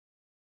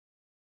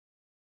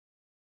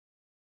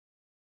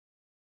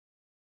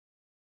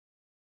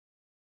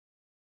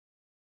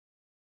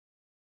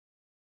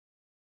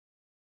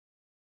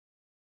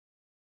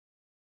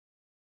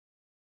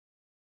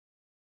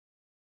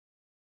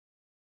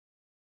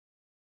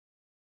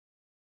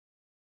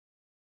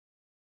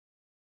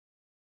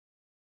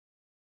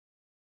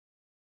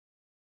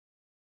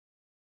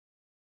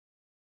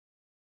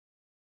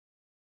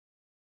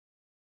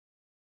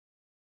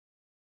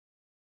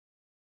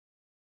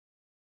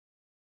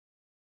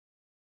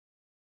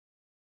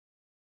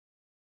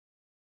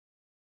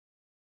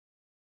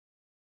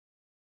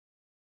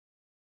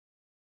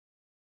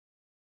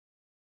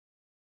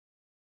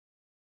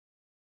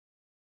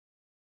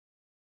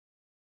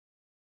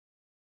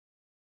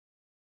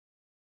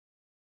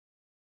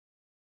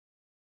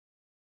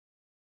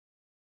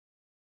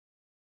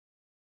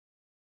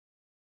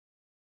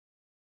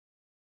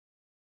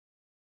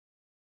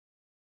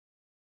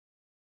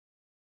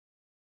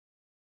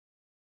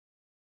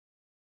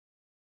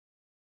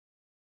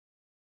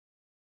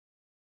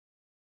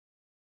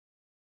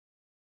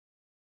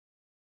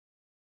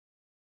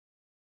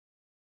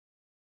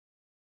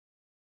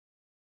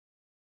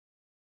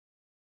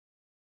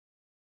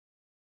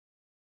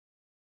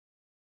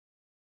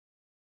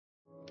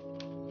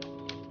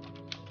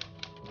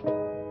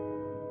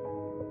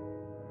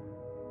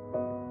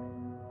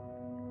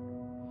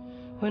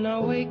when I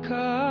wake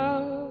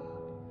up,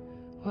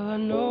 well, I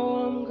know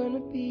I'm gonna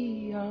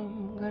be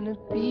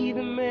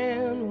the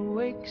man who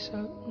wakes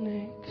up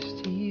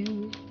next to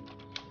you.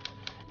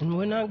 And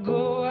when I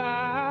go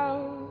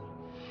out,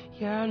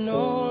 yeah, I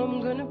know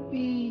I'm gonna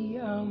be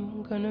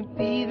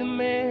the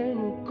man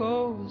who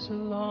goes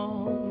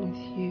along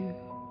with you.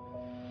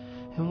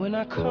 And when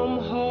I come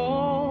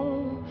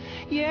home,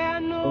 yeah, I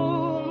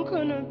know I'm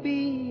gonna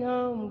be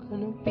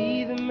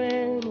the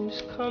man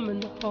who's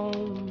coming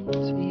home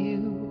to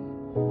you.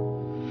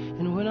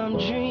 And when I'm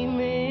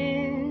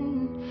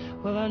dreaming,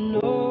 well, I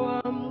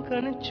know I'm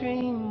gonna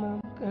dream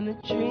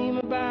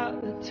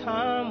about the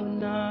time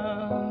when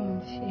I'm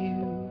with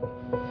you.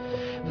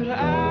 But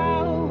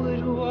I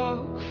would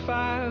walk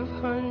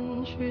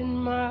 500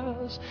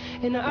 miles,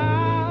 and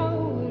I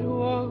would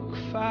walk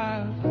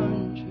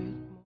 500.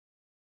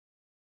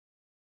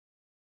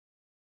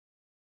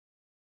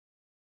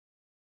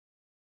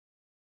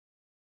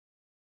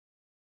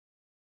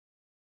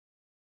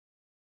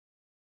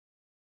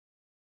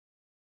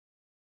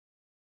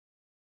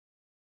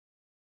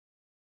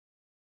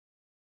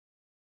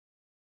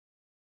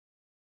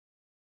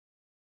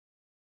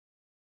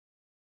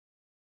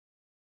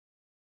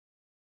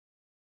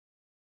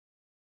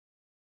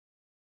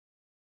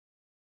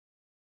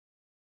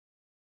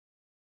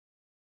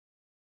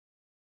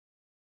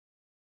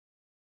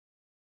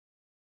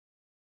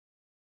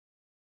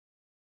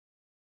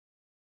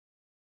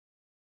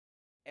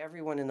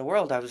 Everyone in the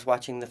world, I was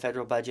watching the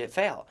federal budget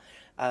fail.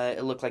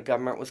 It looked like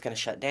government was going to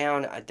shut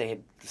down. They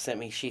had sent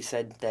me, she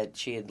said that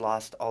she had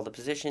lost all the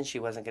positions. She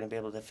wasn't going to be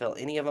able to fill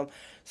any of them.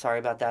 Sorry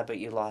about that, but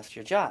you lost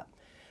your job.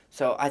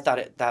 So I thought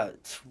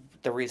that's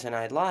the reason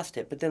I had lost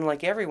it. But then,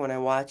 like everyone, I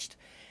watched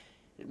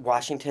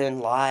Washington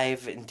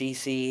live in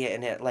D.C.,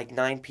 and at like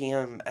 9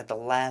 p.m. at the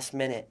last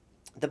minute,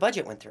 the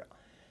budget went through.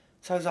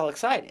 So I was all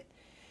excited.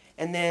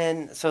 And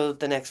then, so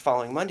the next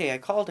following Monday, I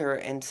called her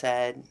and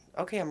said,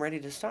 okay, I'm ready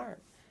to start.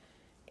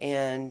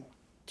 And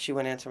she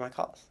wouldn't answer my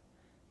calls.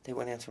 They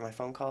wouldn't answer my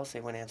phone calls. They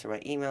wouldn't answer my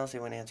emails. They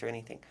wouldn't answer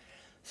anything.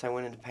 So I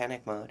went into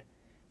panic mode,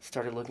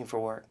 started looking for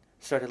work,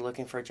 started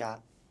looking for a job.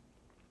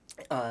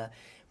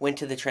 Went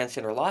to the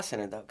Transgender Law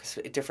Center, though, because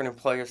different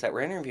employers that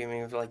were interviewing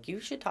me were like, you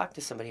should talk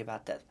to somebody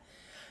about this.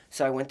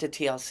 So I went to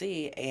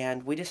TLC,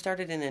 and we just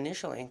started an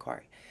initial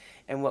inquiry.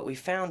 And what we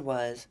found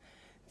was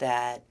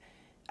that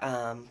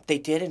they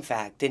did, in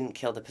fact, didn't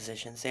kill the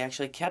positions. They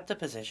actually kept the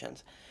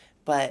positions.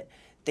 But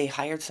they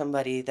hired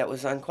somebody that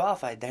was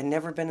unqualified. They had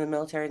never been in the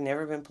military,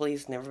 never been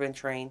police, never been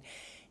trained.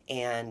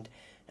 And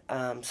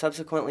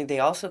subsequently, they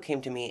also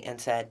came to me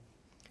and said,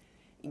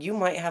 you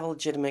might have a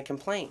legitimate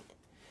complaint.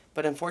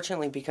 But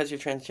unfortunately, because you're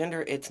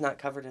transgender, it's not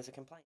covered as a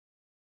complaint.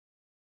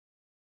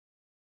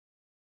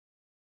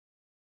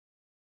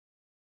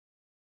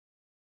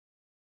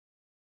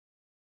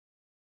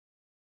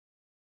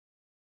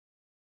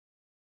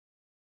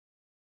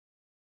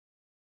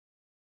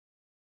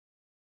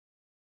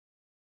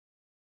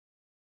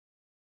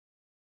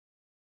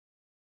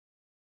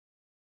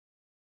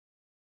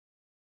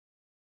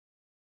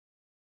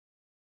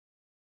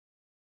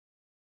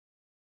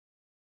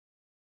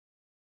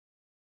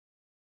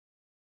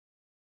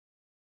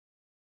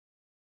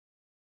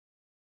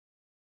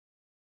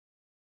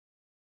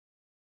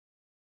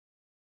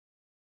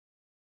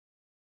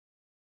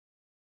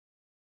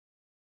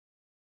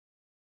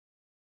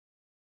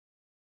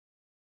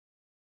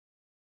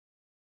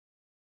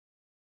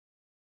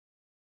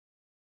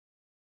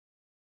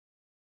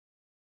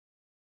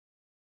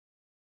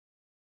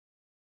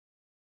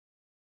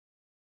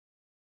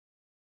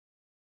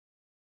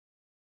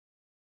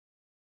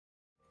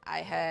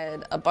 I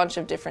had a bunch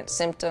of different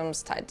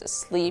symptoms tied to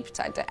sleep,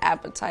 tied to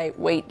appetite,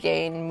 weight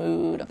gain,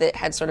 mood, that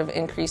had sort of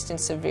increased in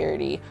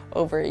severity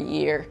over a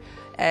year.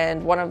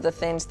 And one of the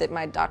things that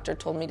my doctor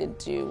told me to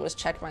do was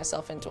check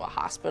myself into a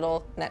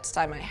hospital next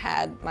time I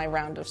had my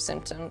round of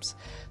symptoms.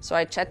 So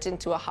I checked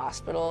into a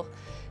hospital,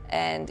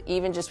 and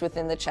even just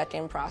within the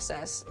check-in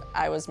process,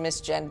 I was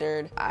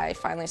misgendered. I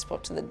finally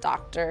spoke to the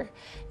doctor,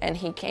 and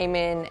he came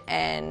in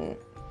and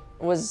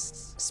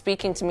was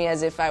speaking to me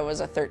as if I was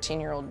a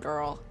 13-year-old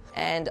girl.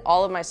 And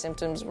all of my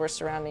symptoms were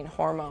surrounding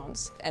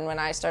hormones. And when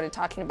I started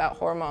talking about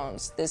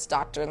hormones, this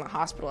doctor in the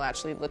hospital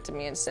actually looked at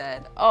me and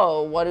said,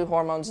 oh, what do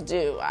hormones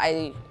do?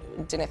 I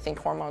didn't think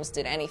hormones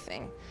did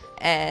anything.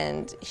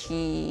 And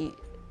he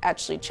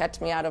actually checked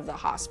me out of the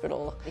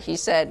hospital. He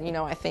said, you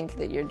know, I think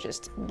that you're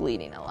just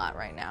bleeding a lot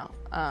right now.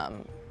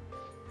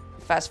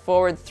 Fast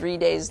forward 3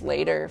 days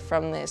later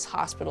from this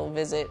hospital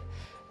visit,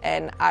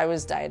 and I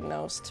was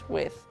diagnosed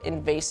with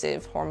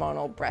invasive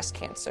hormonal breast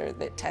cancer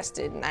that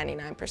tested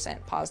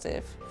 99%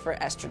 positive for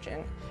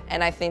estrogen.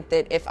 And I think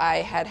that if I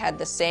had had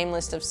the same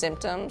list of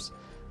symptoms,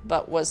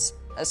 but was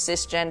a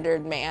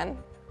cisgendered man,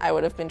 I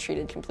would have been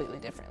treated completely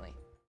differently.